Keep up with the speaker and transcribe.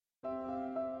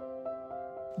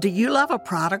Do you love a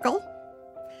prodigal?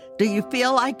 Do you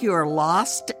feel like you are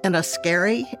lost in a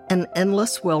scary and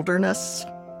endless wilderness?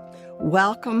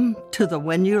 Welcome to the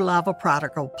When You Love a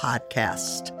Prodigal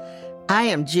podcast. I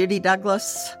am Judy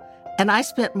Douglas, and I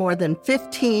spent more than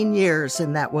 15 years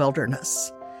in that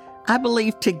wilderness. I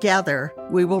believe together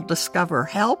we will discover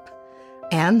help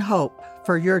and hope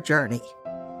for your journey.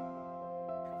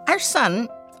 Our son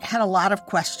had a lot of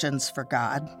questions for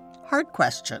God, hard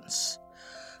questions.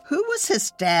 Who was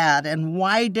his dad, and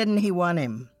why didn't he want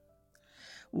him?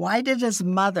 Why did his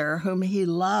mother, whom he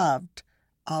loved,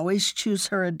 always choose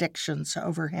her addictions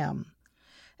over him?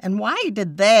 And why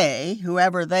did they,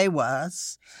 whoever they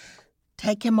was,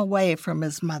 take him away from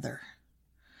his mother?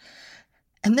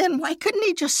 And then why couldn't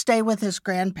he just stay with his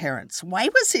grandparents? Why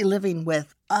was he living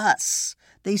with us,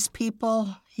 these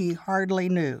people he hardly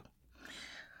knew?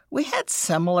 We had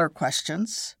similar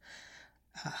questions.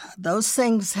 Those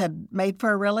things had made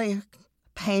for a really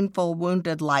painful,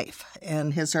 wounded life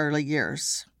in his early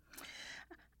years.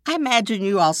 I imagine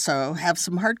you also have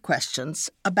some hard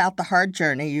questions about the hard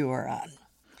journey you are on.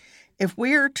 If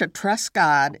we are to trust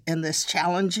God in this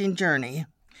challenging journey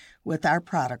with our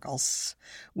prodigals,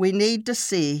 we need to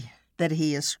see that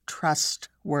He is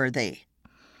trustworthy.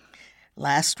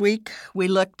 Last week, we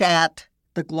looked at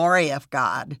the glory of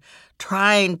God,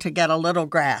 trying to get a little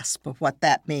grasp of what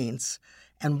that means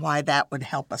and why that would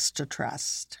help us to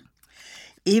trust.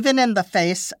 Even in the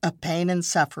face of pain and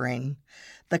suffering,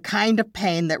 the kind of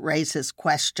pain that raises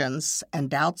questions and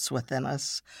doubts within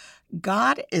us,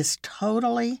 God is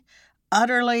totally,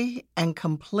 utterly, and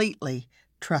completely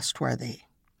trustworthy.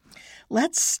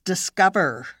 Let's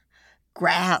discover,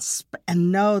 grasp,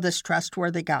 and know this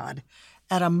trustworthy God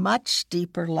at a much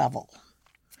deeper level.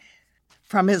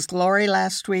 From His glory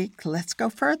last week, let's go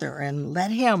further and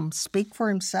let Him speak for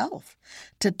Himself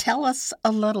to tell us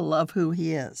a little of who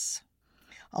He is.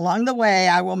 Along the way,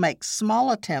 I will make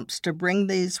small attempts to bring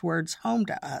these words home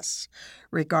to us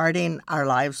regarding our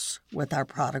lives with our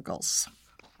prodigals.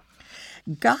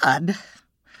 God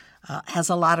has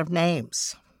a lot of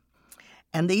names,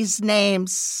 and these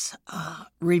names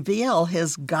reveal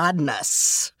His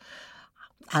Godness.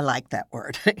 I like that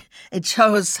word. It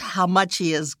shows how much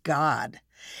He is God.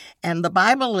 And the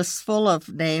Bible is full of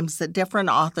names that different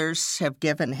authors have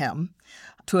given Him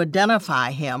to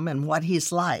identify Him and what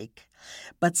He's like.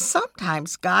 But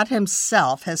sometimes God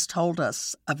Himself has told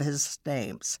us of His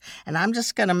names. And I'm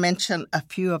just going to mention a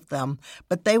few of them,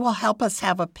 but they will help us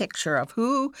have a picture of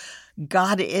who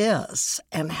God is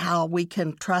and how we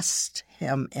can trust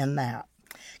Him in that.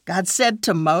 God said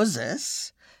to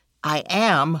Moses, I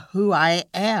am who I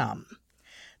am.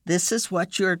 This is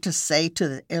what you're to say to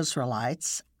the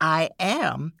Israelites. I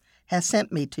am has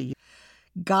sent me to you.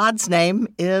 God's name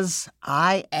is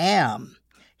I am.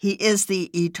 He is the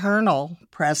eternal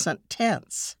present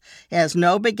tense. He has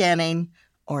no beginning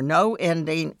or no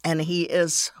ending, and He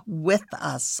is with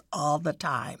us all the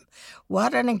time.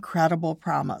 What an incredible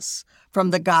promise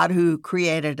from the God who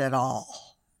created it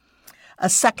all. A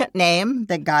second name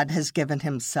that God has given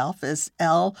Himself is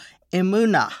El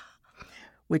Emunah,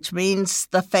 which means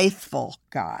the faithful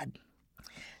God.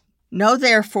 Know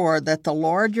therefore that the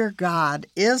Lord your God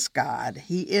is God.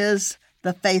 He is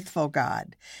the faithful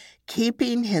God,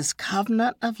 keeping His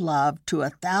covenant of love to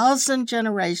 1,000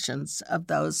 generations of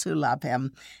those who love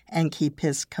Him and keep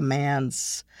His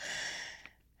commands.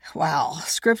 Wow.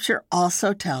 Scripture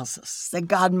also tells us that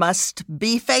God must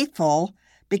be faithful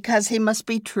because He must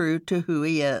be true to who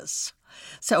He is.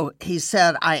 So He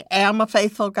said, I am a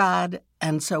faithful God,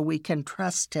 and so we can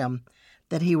trust Him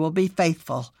that He will be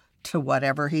faithful to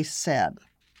whatever He said.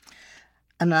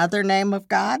 Another name of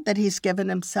God that He's given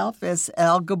Himself is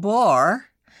El Gabor,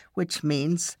 which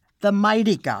means the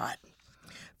mighty God.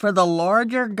 For the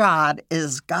Lord your God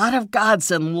is God of gods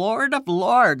and Lord of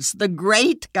lords, the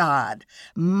great God,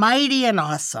 mighty and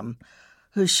awesome,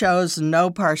 who shows no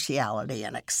partiality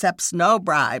and accepts no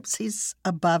bribes. He's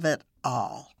above it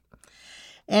all.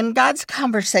 In God's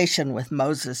conversation with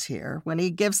Moses here, when He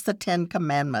gives the 10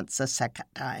 Commandments a second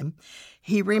time,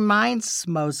 He reminds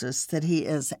Moses that He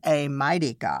is a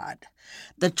mighty God.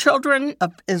 The children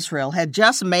of Israel had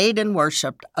just made and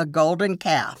worshipped a golden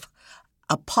calf,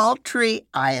 a paltry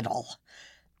idol.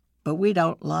 But we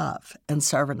don't love and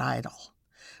serve an idol.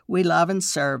 We love and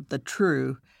serve the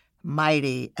true,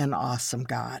 mighty, and awesome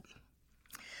God.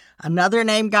 Another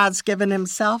name God's given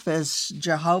Himself is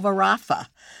Jehovah Rapha,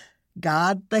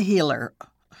 God the healer.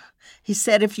 He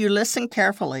said, if you listen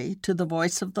carefully to the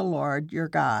voice of the Lord your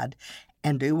God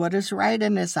and do what is right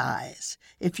in His eyes,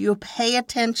 if you pay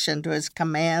attention to His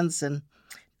commands and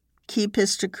keep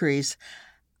His decrees,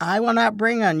 I will not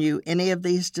bring on you any of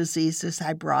these diseases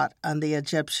I brought on the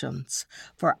Egyptians,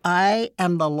 for I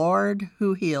am the Lord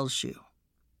who heals you.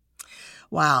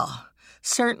 Wow.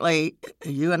 Certainly,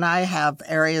 you and I have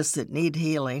areas that need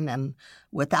healing, and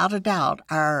without a doubt,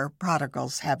 our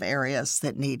prodigals have areas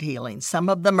that need healing. Some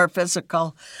of them are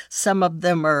physical, some of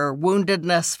them are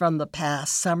woundedness from the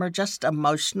past, some are just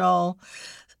emotional,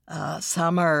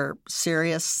 some are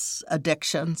serious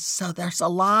addictions. So there's a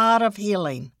lot of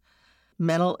healing,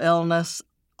 mental illness,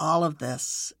 all of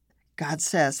this. God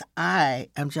says, I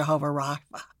am Jehovah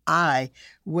Rapha. I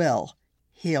will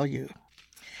heal you.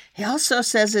 He also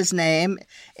says his name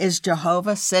is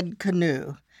Jehovah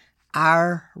Sidkenu,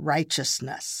 our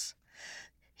righteousness.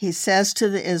 He says to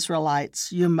the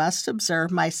Israelites, you must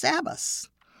observe my Sabbaths.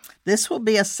 This will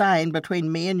be a sign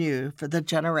between me and you for the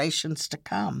generations to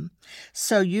come,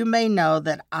 so you may know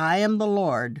that I am the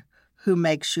Lord who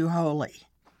makes you holy.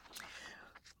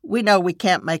 We know we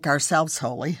can't make ourselves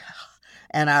holy,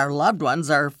 and our loved ones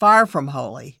are far from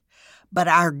holy. But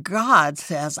our God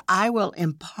says, I will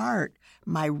impart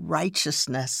my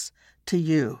righteousness to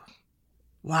you.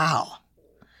 Wow.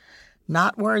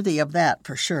 Not worthy of that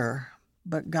for sure,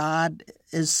 but God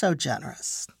is so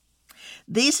generous.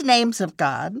 These names of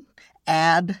God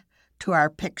add to our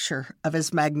picture of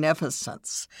his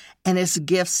magnificence and his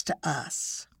gifts to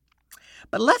us.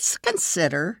 But let's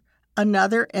consider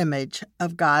another image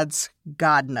of God's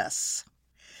godness.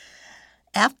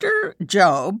 After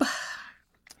Job,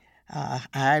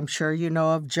 I'm sure you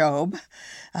know of Job,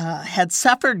 had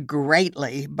suffered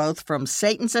greatly, both from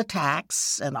Satan's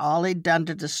attacks and all he'd done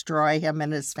to destroy him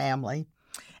and his family,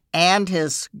 and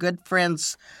his good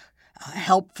friends'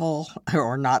 helpful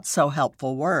or not so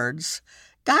helpful words.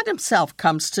 God himself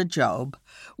comes to Job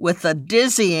with a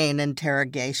dizzying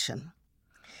interrogation.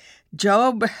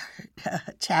 Job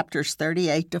chapters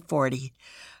 38 to 40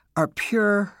 are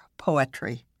pure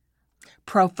poetry,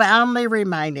 profoundly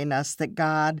reminding us that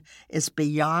God is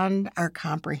beyond our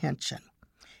comprehension.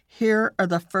 Here are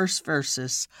the first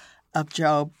verses of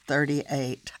Job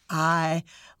 38. I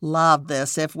love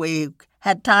this. If we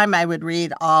had time, I would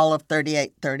read all of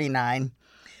 38, 39,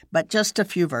 but just a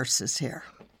few verses here.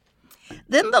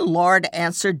 Then the Lord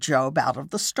answered Job out of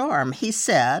the storm. He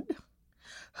said,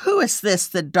 who is this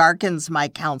that darkens my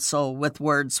counsel with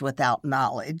words without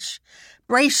knowledge?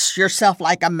 Brace yourself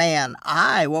like a man.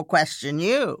 I will question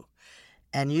you,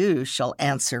 and you shall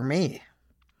answer me.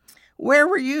 Where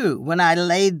were you when I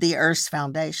laid the earth's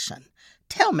foundation?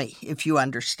 Tell me if you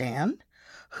understand.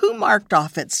 Who marked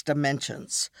off its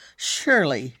dimensions?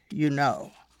 Surely you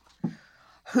know.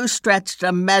 Who stretched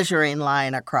a measuring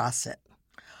line across it?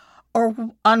 Or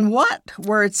on what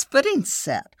were its footings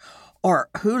set? Or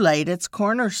who laid its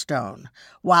cornerstone,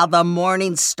 while the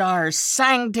morning stars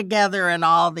sang together and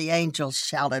all the angels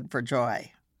shouted for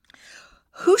joy?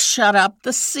 Who shut up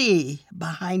the sea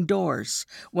behind doors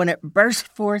when it burst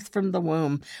forth from the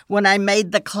womb, when I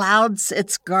made the clouds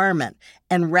its garment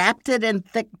and wrapped it in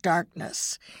thick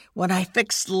darkness, when I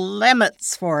fixed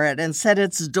limits for it and set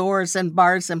its doors and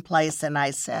bars in place, and I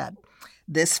said,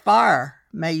 this far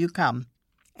may you come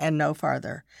and no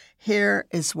farther. Here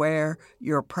is where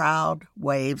your proud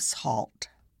waves halt.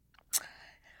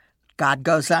 God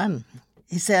goes on.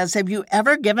 He says, have you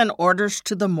ever given orders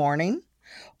to the morning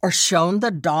or shown the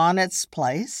dawn its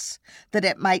place, that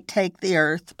it might take the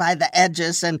earth by the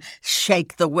edges and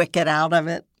shake the wicked out of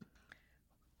it?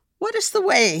 What is the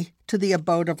way to the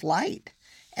abode of light,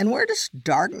 and where does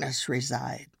darkness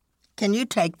reside? Can you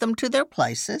take them to their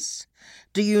places?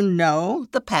 Do you know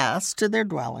the paths to their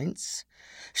dwellings?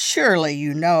 Surely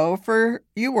you know, for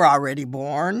you were already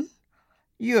born.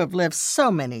 You have lived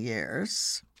so many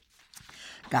years.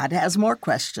 God has more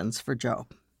questions for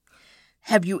Job.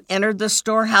 Have you entered the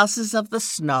storehouses of the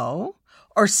snow,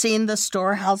 or seen the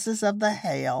storehouses of the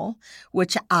hail,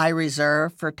 which I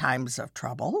reserve for times of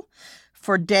trouble,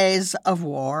 for days of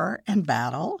war and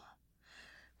battle?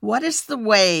 What is the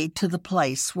way to the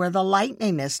place where the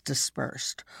lightning is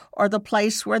dispersed, or the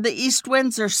place where the east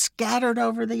winds are scattered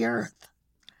over the earth?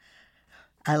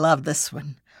 I love this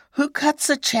one. Who cuts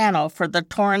a channel for the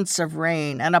torrents of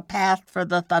rain and a path for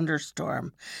the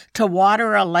thunderstorm, to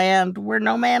water a land where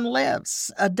no man lives,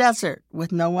 a desert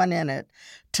with no one in it,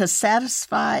 to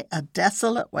satisfy a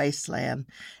desolate wasteland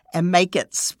and make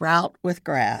it sprout with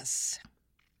grass?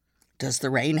 Does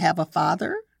the rain have a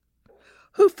father?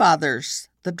 Who fathers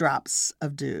the drops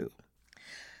of dew?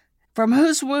 From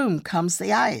whose womb comes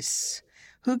the ice?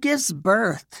 Who gives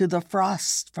birth to the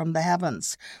frost from the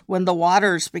heavens, when the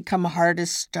waters become hard as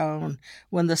stone,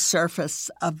 when the surface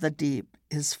of the deep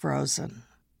is frozen?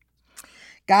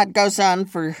 God goes on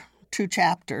for 2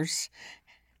 chapters,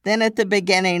 Then at the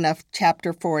beginning of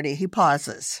chapter 40, he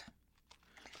pauses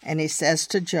and he says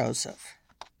to Joseph,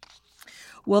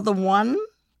 "Will the one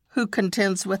who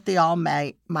contends with the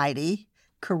Almighty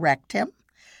correct him?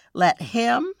 Let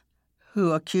him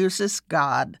who accuses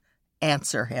God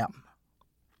answer him."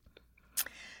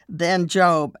 Then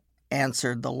Job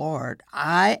answered the Lord,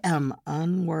 "I am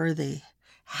unworthy.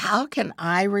 How can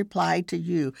I reply to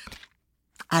you?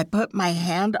 I put my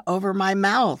hand over my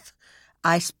mouth.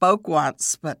 I spoke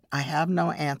once, but I have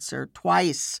no answer.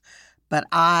 Twice, but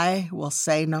I will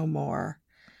say no more."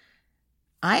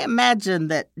 I imagine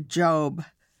that Job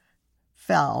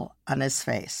fell on his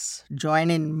face,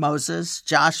 joining Moses,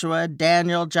 Joshua,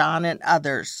 Daniel, John, and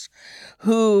others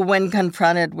who, when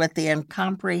confronted with the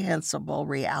incomprehensible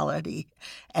reality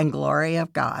and glory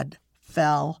of God,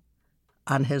 fell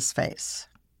on his face,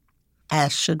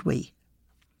 as should we.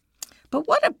 But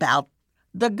what about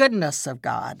the goodness of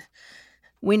God?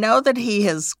 We know that he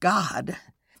is God,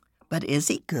 but is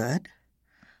he good?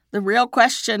 The real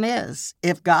question is,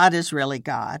 if God is really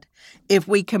God, if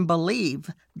we can believe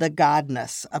the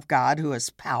godness of God who is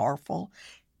powerful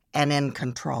and in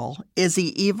control, is he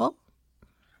evil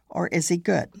or is he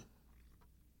good?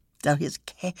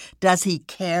 Does he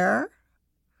care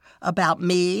about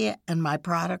me and my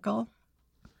prodigal?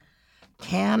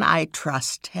 Can I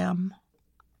trust him?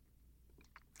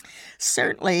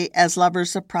 Certainly, as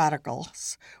lovers of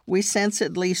prodigals, we sense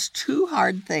at least two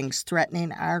hard things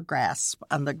threatening our grasp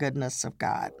on the goodness of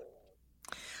God.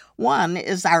 One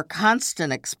is our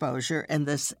constant exposure in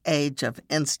this age of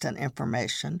instant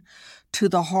information to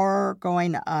the horror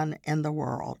going on in the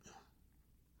world.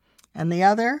 And the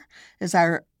other is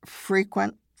our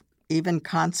frequent, even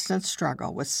constant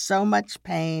struggle with so much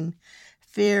pain,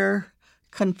 fear,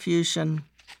 confusion,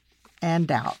 and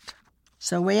doubt.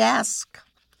 So we ask,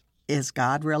 is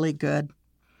God really good?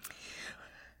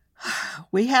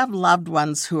 We have loved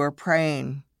ones who are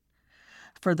praying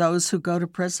for those who go to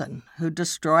prison, who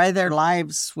destroy their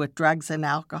lives with drugs and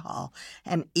alcohol,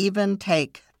 and even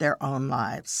take their own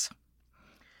lives.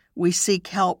 We seek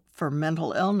help for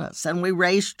mental illness, and we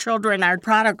raise children our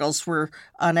prodigals were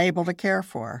unable to care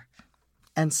for,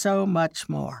 and so much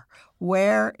more.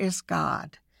 Where is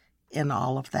God in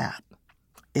all of that?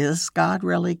 Is God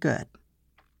really good?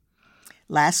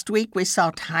 Last week, we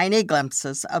saw tiny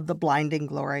glimpses of the blinding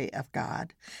glory of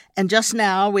God. And just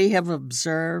now, we have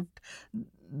observed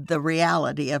the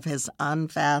reality of his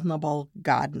unfathomable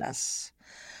godness.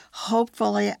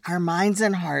 Hopefully, our minds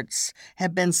and hearts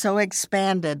have been so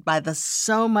expanded by the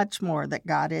so much more that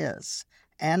God is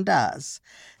and does,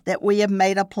 that we have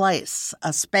made a place,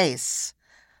 a space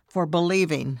for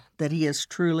believing that he is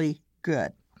truly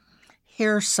good.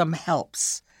 Here are some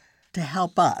helps to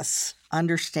help us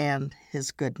understand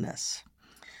his goodness.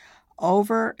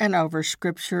 Over and over,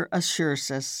 Scripture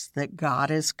assures us that God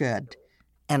is good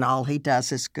and all he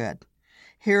does is good.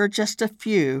 Here are just a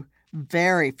few,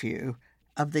 very few,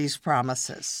 of these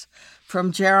promises.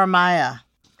 From Jeremiah,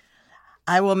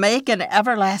 "I will make an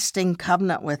everlasting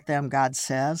covenant with them," God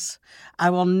says. "I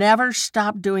will never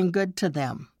stop doing good to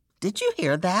them." Did you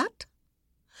hear that?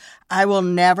 I will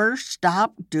never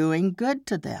stop doing good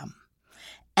to them.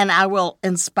 And I will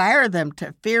inspire them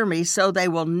to fear me so they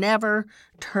will never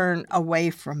turn away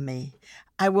from me.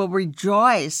 I will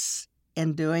rejoice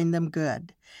in doing them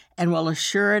good and will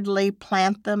assuredly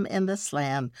plant them in this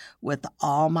land with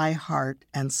all my heart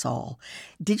and soul.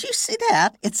 Did you see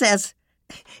that?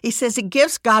 He says it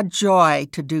gives God joy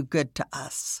to do good to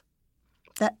us.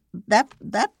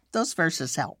 Those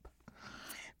verses help.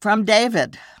 From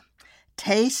David,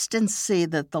 "Taste and see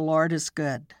that the Lord is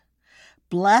good.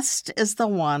 Blessed is the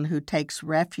one who takes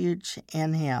refuge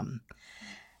in him."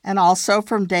 And also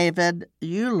from David,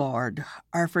 "You, Lord,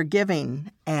 are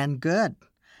forgiving and good,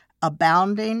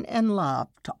 abounding in love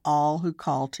to all who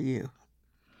call to you."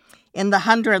 In the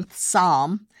 100th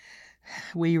Psalm,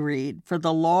 we read, "For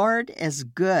the Lord is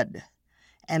good,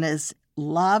 and his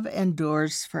love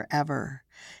endures forever.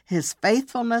 His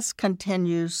faithfulness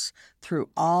continues through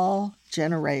all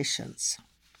generations."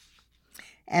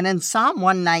 And in Psalm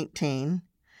 119,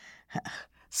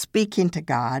 speaking to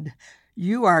God,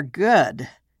 "You are good,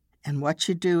 and what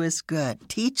you do is good.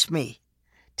 Teach me,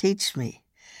 teach me."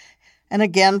 And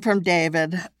again from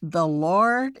David, "The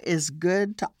Lord is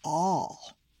good to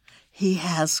all. He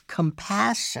has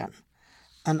compassion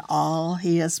on all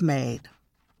he has made."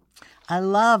 I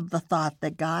love the thought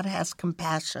that God has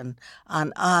compassion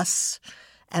on us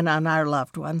and on our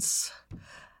loved ones,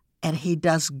 and he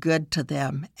does good to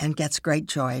them and gets great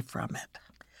joy from it.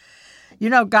 You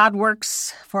know, God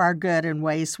works for our good in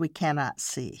ways we cannot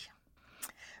see.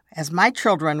 As my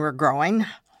children were growing,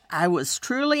 I was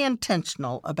truly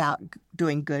intentional about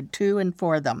doing good to and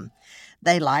for them.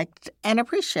 They liked and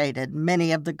appreciated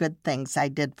many of the good things I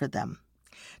did for them.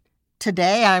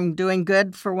 Today, I'm doing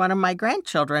good for one of my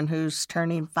grandchildren who's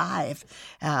turning 5.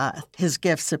 His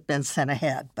gifts have been sent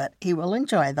ahead, but he will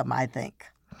enjoy them, I think.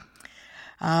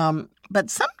 But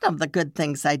some of the good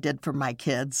things I did for my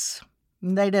kids,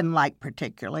 they didn't like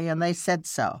particularly, and they said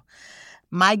so.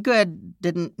 My good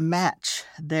didn't match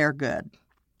their good,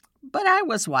 but I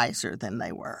was wiser than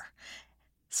they were.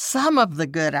 Some of the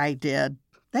good I did,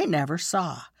 they never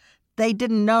saw. They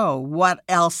didn't know what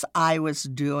else I was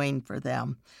doing for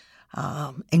them,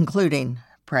 including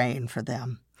praying for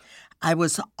them. I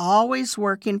was always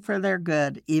working for their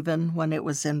good, even when it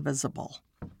was invisible.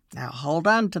 Now, hold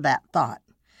on to that thought.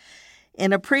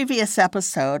 In a previous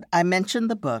episode, I mentioned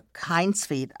the book, Hind's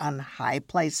Feet on High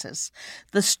Places,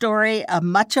 the story of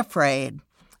Much Afraid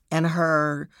and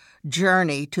her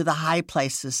journey to the high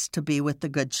places to be with the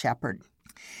Good Shepherd.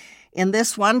 In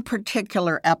this one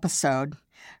particular episode,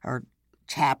 or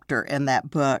chapter in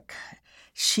that book,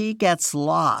 she gets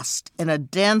lost in a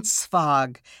dense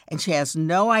fog, and she has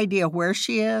no idea where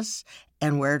she is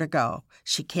and where to go.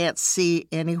 She can't see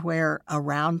anywhere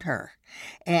around her,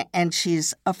 and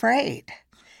she's afraid.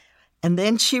 And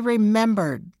then she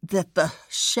remembered that the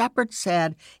shepherd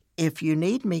said, "If you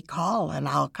need me, call and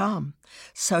I'll come."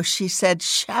 So she said,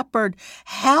 "Shepherd,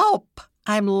 help!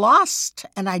 I'm lost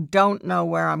and I don't know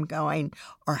where I'm going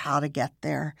or how to get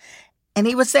there." And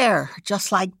he was there,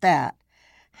 just like that.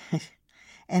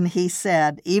 And he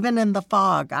said, "Even in the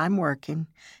fog, I'm working.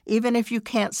 Even if you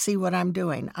can't see what I'm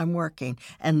doing, I'm working.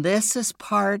 And this is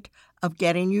part of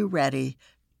getting you ready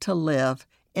to live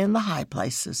in the high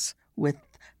places with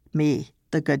me,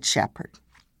 the Good Shepherd."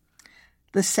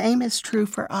 The same is true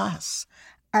for us.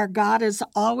 Our God is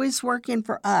always working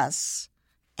for us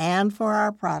and for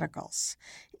our prodigals,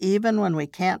 even when we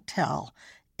can't tell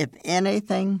if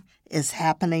anything is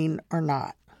happening or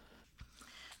not.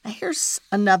 Now, here's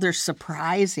another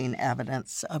surprising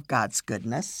evidence of God's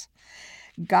goodness.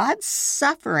 God's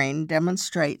suffering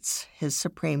demonstrates his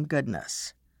supreme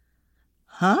goodness.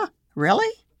 Huh?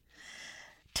 Really?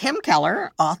 Tim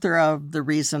Keller, author of The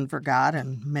Reason for God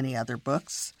and many other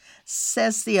books,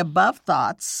 says the above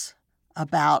thoughts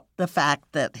about the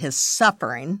fact that his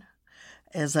suffering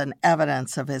is an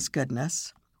evidence of his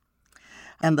goodness.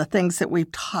 And the things that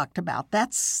we've talked about,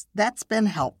 that's been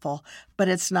helpful, but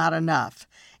it's not enough.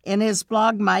 In his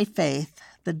blog, My Faith,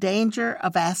 The Danger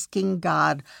of Asking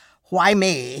God, "Why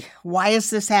me? Why is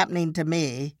this happening to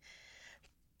me?"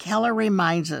 Keller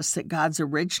reminds us that God's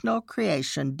original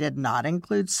creation did not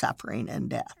include suffering and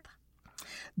death.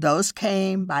 Those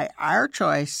came by our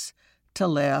choice to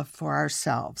live for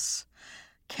ourselves.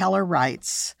 Keller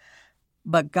writes,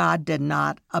 "But God did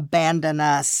not abandon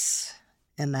us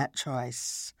in that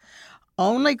choice.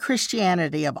 Only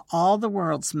Christianity of all the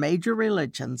world's major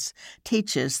religions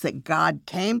teaches that God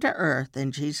came to earth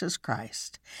in Jesus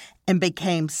Christ and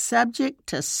became subject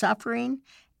to suffering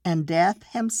and death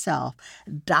himself,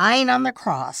 dying on the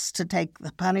cross to take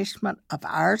the punishment of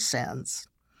our sins,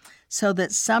 so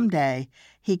that someday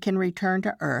he can return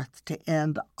to earth to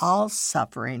end all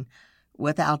suffering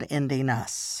without ending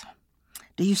us."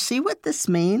 Do you see what this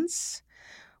means?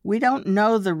 We don't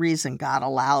know the reason God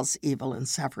allows evil and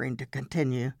suffering to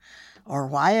continue or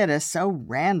why it is so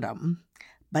random,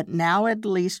 but now at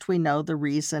least we know the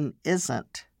reason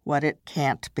isn't what it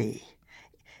can't be.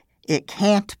 It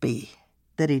can't be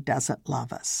that he doesn't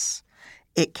love us.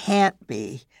 It can't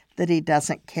be that he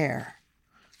doesn't care.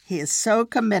 He is so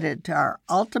committed to our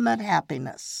ultimate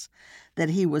happiness that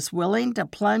he was willing to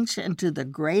plunge into the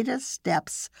greatest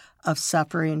depths of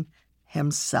suffering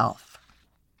himself.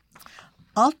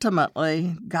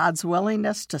 Ultimately, God's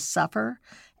willingness to suffer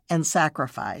and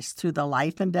sacrifice through the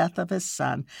life and death of his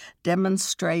Son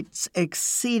demonstrates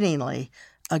exceedingly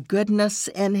a goodness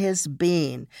in his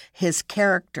being, his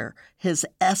character, his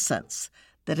essence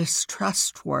that is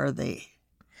trustworthy.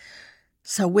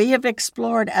 So we have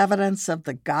explored evidence of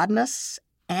the godness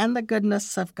and the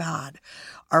goodness of God.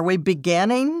 Are we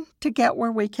beginning to get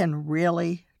where we can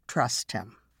really trust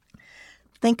him?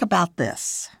 Think about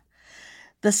this.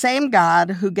 The same God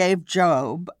who gave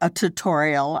Job a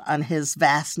tutorial on his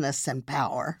vastness and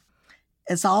power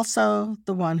is also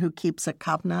the one who keeps a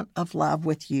covenant of love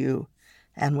with you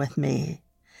and with me.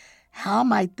 How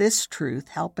might this truth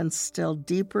help instill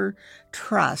deeper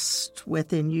trust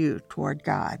within you toward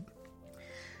God?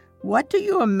 What do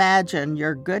you imagine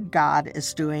your good God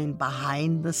is doing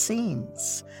behind the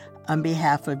scenes on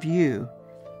behalf of you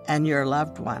and your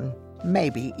loved one,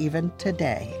 maybe even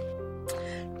today?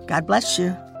 God bless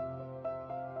you.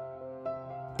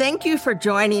 Thank you for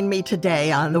joining me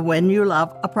today on the When You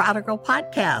Love a Prodigal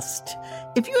podcast.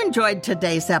 If you enjoyed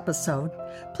today's episode,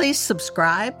 please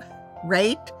subscribe,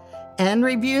 rate, and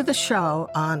review the show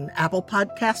on Apple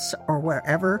Podcasts or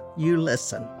wherever you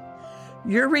listen.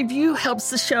 Your review helps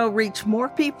the show reach more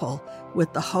people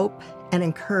with the hope and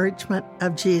encouragement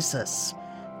of Jesus.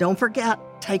 Don't forget,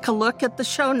 take a look at the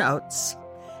show notes.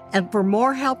 And for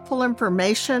more helpful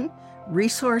information,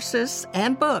 resources,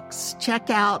 and books, check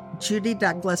out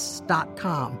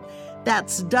judydouglas.com.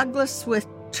 That's Douglas with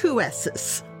 2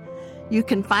 S's. You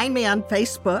can find me on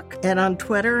Facebook and on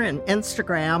Twitter and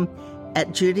Instagram at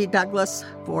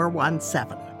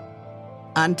JudyDouglas417.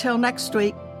 Until next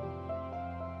week.